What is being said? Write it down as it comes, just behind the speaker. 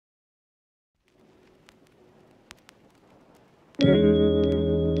So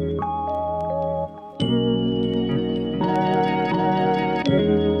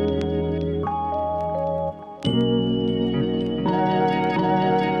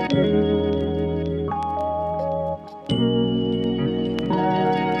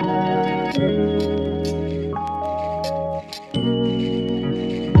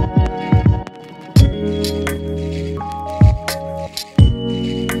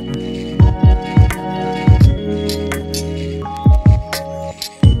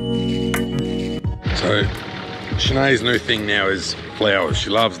Sinead's new thing now is flowers.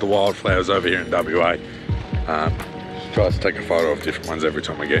 She loves the wildflowers over here in WA. She tries to take a photo of different ones every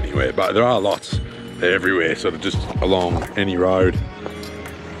time we get anywhere, but there are lots. They're everywhere, sort of just along any road,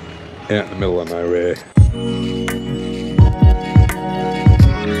 out in the middle of nowhere.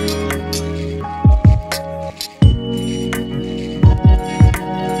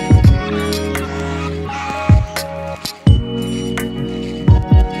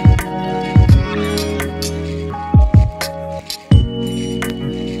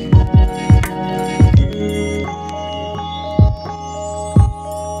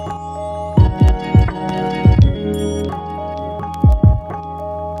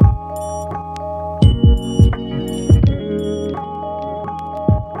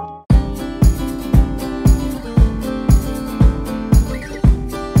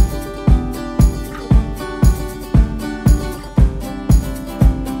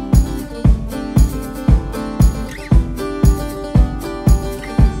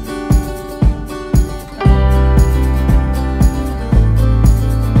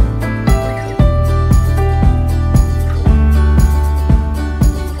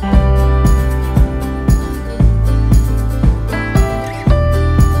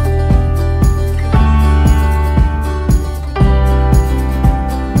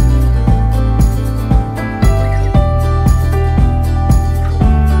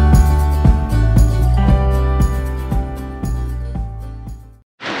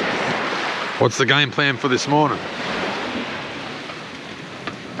 What's the game plan for this morning?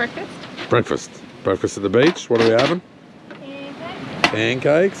 Breakfast. Breakfast. Breakfast at the beach. What are we having?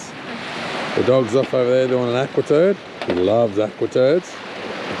 Pancakes. The dog's off over there doing an aqua turd. He loves aqua turds.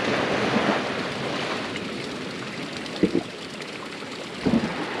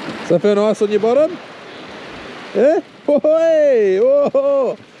 Does that feel nice on your bottom? Yeah? Oh, hey!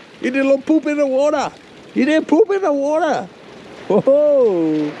 Whoa! You did a little poop in the water. You did poop in the water.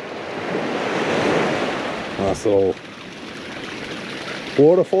 Whoa! Nice little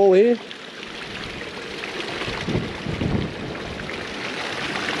waterfall here.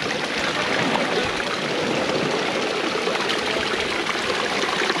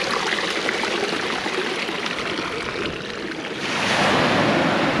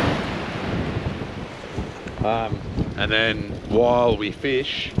 And then while we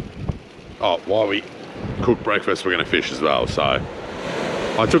fish, while we cook breakfast, we're going to fish as well. So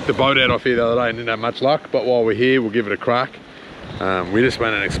I took the boat out off here the other day and didn't have much luck, but while we're here, we'll give it a crack. We just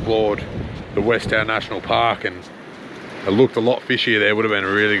went and explored the Westtown National Park and it looked a lot fishier there. Would have been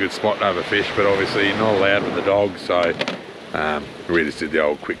a really good spot to have a fish, but obviously not allowed with the dog, so we just did the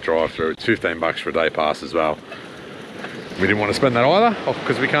old quick drive through. It's 15 bucks for a day pass as well. We didn't want to spend that either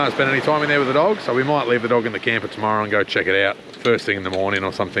because we can't spend any time in there with the dog, so we might leave the dog in the camper tomorrow and go check it out first thing in the morning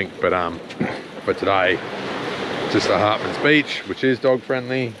or something. But today, just a Hartman's Beach, which is dog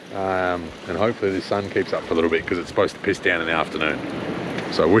friendly, and hopefully the sun keeps up for a little bit because it's supposed to piss down in the afternoon.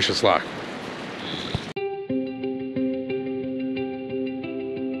 So wish us luck.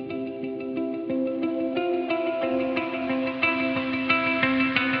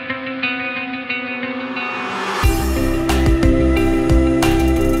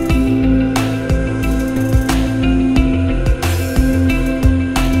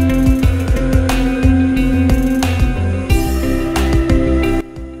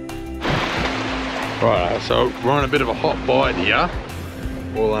 Right, so we're on a bit of a hot bite here.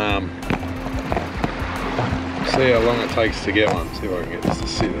 We'll see how long it takes to get one. See if I can get this to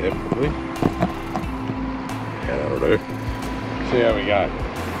sit there properly. Yeah, that'll do. See how we go.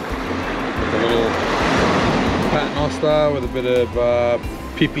 A little paternoster with a bit of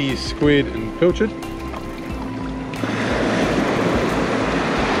pippy, squid and pilchard.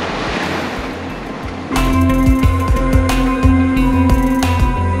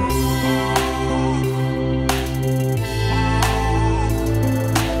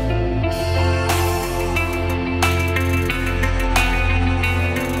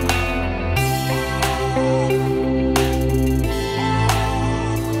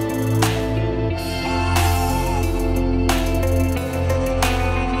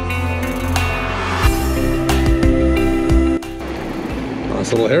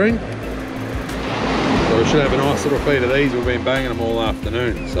 Nice little herring. So we should have a nice little feed of these. We've been banging them all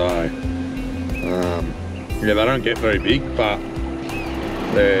afternoon. So yeah, they don't get very big, but we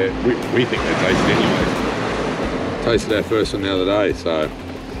think they're tasty anyway. Tasted our first one the other day, so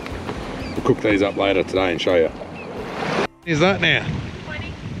we'll cook these up later today and show you. Is that now?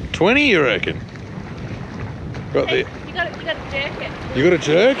 20. 20, you reckon? Got Hey, the. you got to jerk it. You got to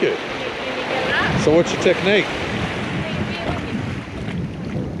jerk it. You get it up. So what's your technique?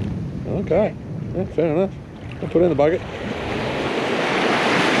 Okay, yeah, fair enough. I'll put it in the bucket.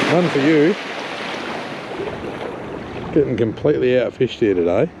 One for you. Getting completely outfished here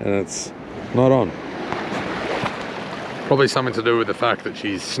today, and it's not on. Probably something to do with the fact that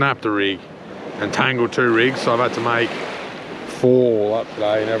she's snapped a rig and tangled 2 rigs, so I've had to make 4 all up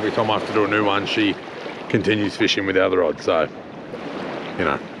today, and every time I have to do a new one, she continues fishing with the other rod. So, you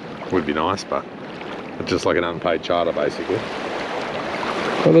know, would be nice, but it's just like an unpaid charter basically.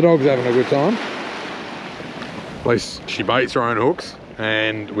 But the dog's having a good time. At least she baits her own hooks,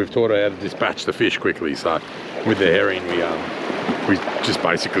 and we've taught her how to dispatch the fish quickly. So with the herring, we just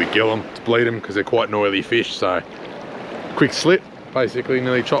basically gill them to bleed them because they're quite an oily fish. So quick slip, basically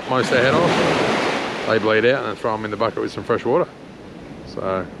nearly chop most of their head off. They bleed out and then throw them in the bucket with some fresh water.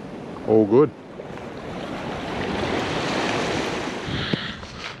 So all good.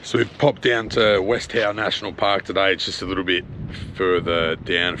 So we've popped down to West Howe National Park today. It's just a little bit further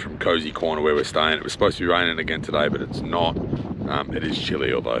down from Cozy Corner where we're staying. It was supposed to be raining again today, but it's not. It is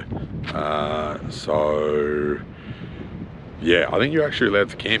chilly although. So yeah, I think you're actually allowed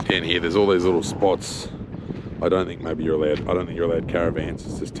to camp down here. There's all these little spots. I don't think you're allowed caravans.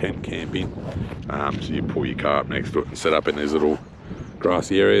 It's just tent camping. So you pull your car up next to it and set up in these little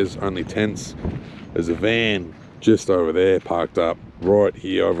grassy areas, only tents. There's a van just over there parked up right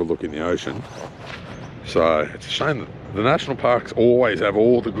here overlooking the ocean. So it's a shame that the national parks always have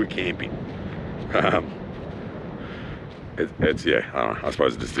all the good camping. It's yeah, I don't know, I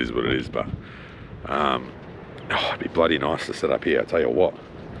suppose it just is what it is, but it'd be bloody nice to set up here, I tell you what.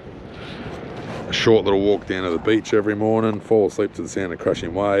 A short little walk down to the beach every morning, fall asleep to the sound of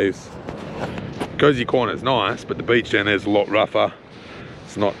crashing waves. Cozy Corner's nice, but the beach down there's a lot rougher.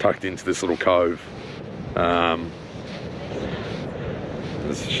 It's not tucked into this little cove.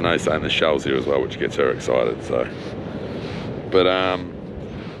 There's Sinead saying there's shells here as well, which gets her excited. So, but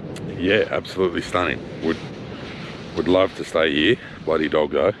yeah, absolutely stunning. Would love to stay here. Bloody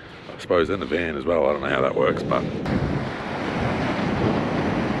dog though. I suppose in the van as well. I don't know how that works, but.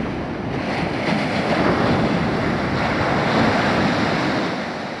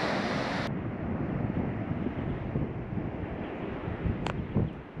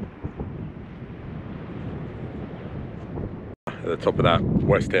 At the top of that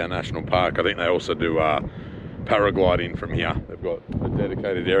West Howe National Park, I think they also do paragliding from here. They've got a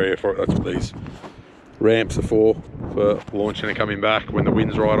dedicated area for it. That's what these ramps are for launching and coming back when the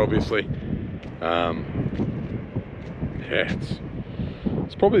wind's right, obviously. Yeah,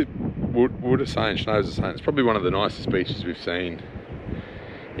 it's probably, Wood is saying, Schnoes is saying, it's probably one of the nicest beaches we've seen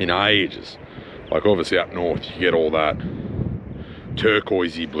in ages. Like obviously up north you get all that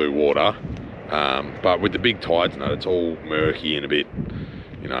turquoisey blue water, but with the big tides now it's all murky and a bit,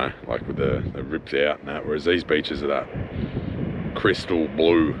 you know, like with the rips out and that, whereas these beaches are that crystal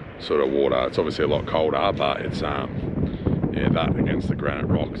blue sort of water. It's obviously a lot colder, but it's yeah, that against the granite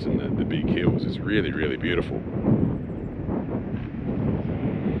rocks and the big hills is really, really beautiful.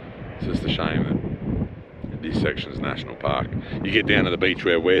 It's just a shame that this section's national park. You get down to the beach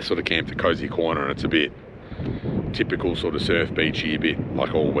where we're sort of camped at Cozy Corner and it's a bit typical sort of surf beachy, a bit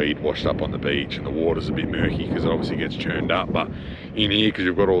like all weed washed up on the beach, and the water's a bit murky because it obviously gets churned up. But in here, because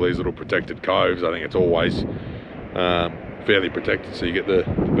you've got all these little protected coves, I think it's always fairly protected, so you get the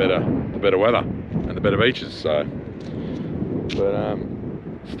better weather and the better beaches. So, but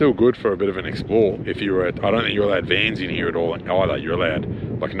still good for a bit of an explore. If you were I don't think you're allowed vans in here at all either. You're allowed,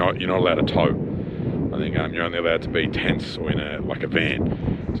 like, you're not allowed to tow. I think you're only allowed to be tents or in a van.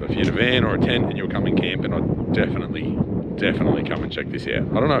 So if you had a van or a tent and you were coming camping, I'd definitely come and check this out.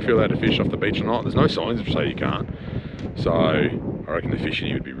 I don't know if you're allowed to fish off the beach or not. There's no signs that say you can't. So I reckon the fishing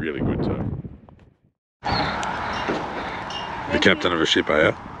here would be really good too. The captain of a ship, are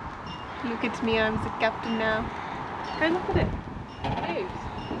you? Look at me, I'm the captain now. Go look at it. Waves.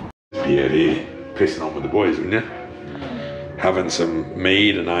 Be out here pissing on with the boys, wouldn't you? Having some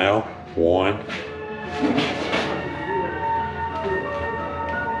mead and ale, wine.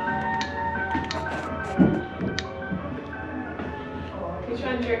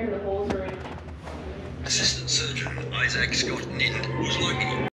 Assistant Surgeon Isaac Scott Nind was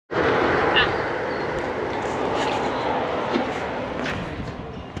located.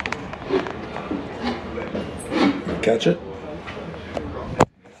 catch it.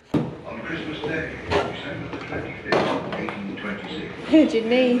 On Christmas Day, December the 25th, 1826. How'd your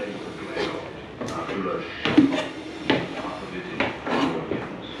knee?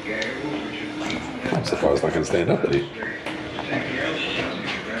 I'm surprised I can stand up at it.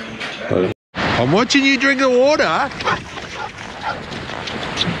 I'm watching you drink the water.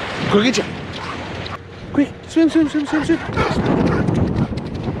 Quick, get you. Quick, swim, swim, swim, swim, swim.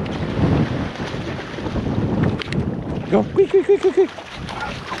 Go, quick, quick, quick, quick, quick.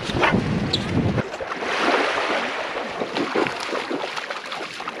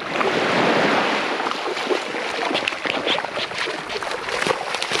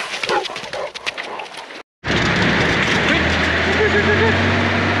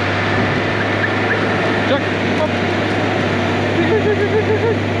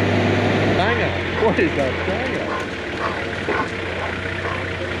 What is that?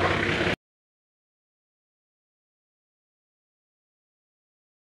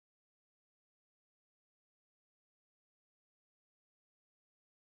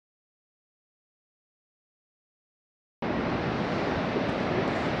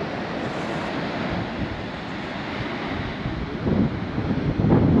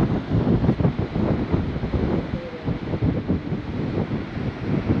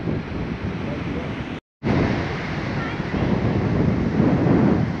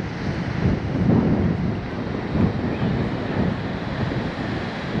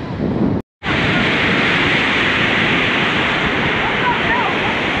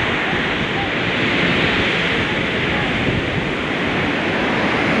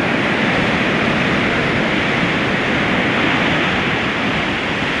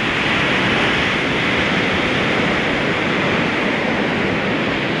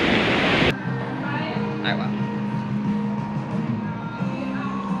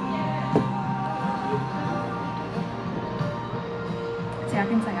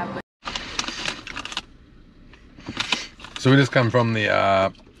 So we just come from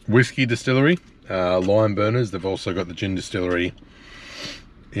the whiskey distillery, Lime Burners. They've also got the gin distillery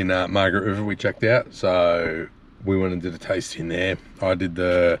in Margaret River we checked out. So we went and did a tasting there. I did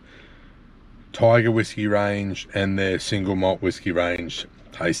the Tiger whiskey range and their single malt whiskey range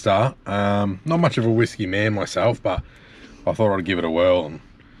taster. Not much of a whiskey man myself, but I thought I'd give it a whirl, and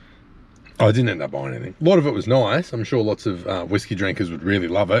I didn't end up buying anything. A lot of it was nice. I'm sure lots of whiskey drinkers would really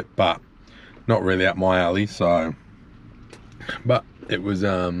love it, but not really up my alley. So, but it was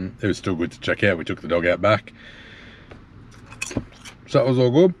still good to check out. We took the dog out back, so that was all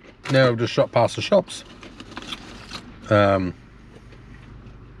good. Now I've just shot past the shops,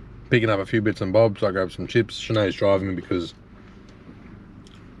 picking up a few bits and bobs. I grabbed some chips. Sinead's driving me because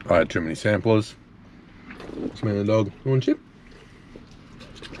I had too many samplers. Smell the dog. You want a chip?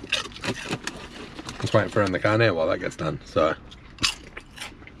 Just waiting for her in the car now while that gets done. So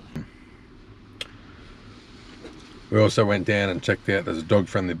we also went down and checked out, there's a dog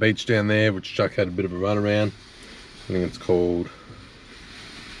friendly beach down there which Chuck had a bit of a run around. I think it's called,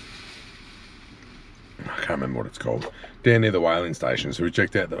 I can't remember what it's called, down near the whaling station. So we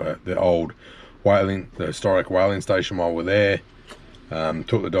checked out the old whaling, the historic whaling station while we're there.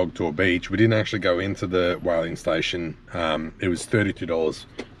 Took the dog to a beach. We didn't actually go into the whaling station. It was $32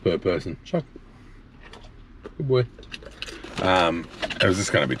 per person. Chuck, good boy. It was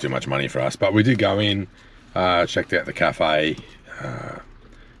just going to be too much money for us, but we did go in, checked out the cafe.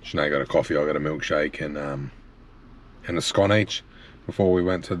 Sinead got a coffee, I got a milkshake and a scone each before we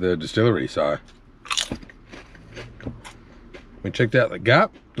went to the distillery. So we checked out the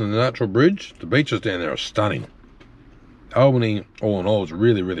Gap and the Natural Bridge. The beaches down there are stunning. Albany, all in all, is a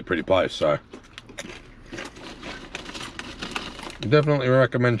really, really pretty place. So definitely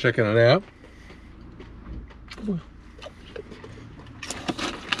recommend checking it out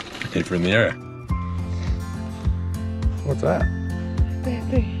if you're in the area. What's that?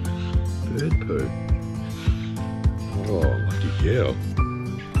 Bird poo. Oh, lucky girl.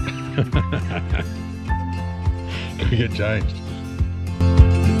 Can we get changed?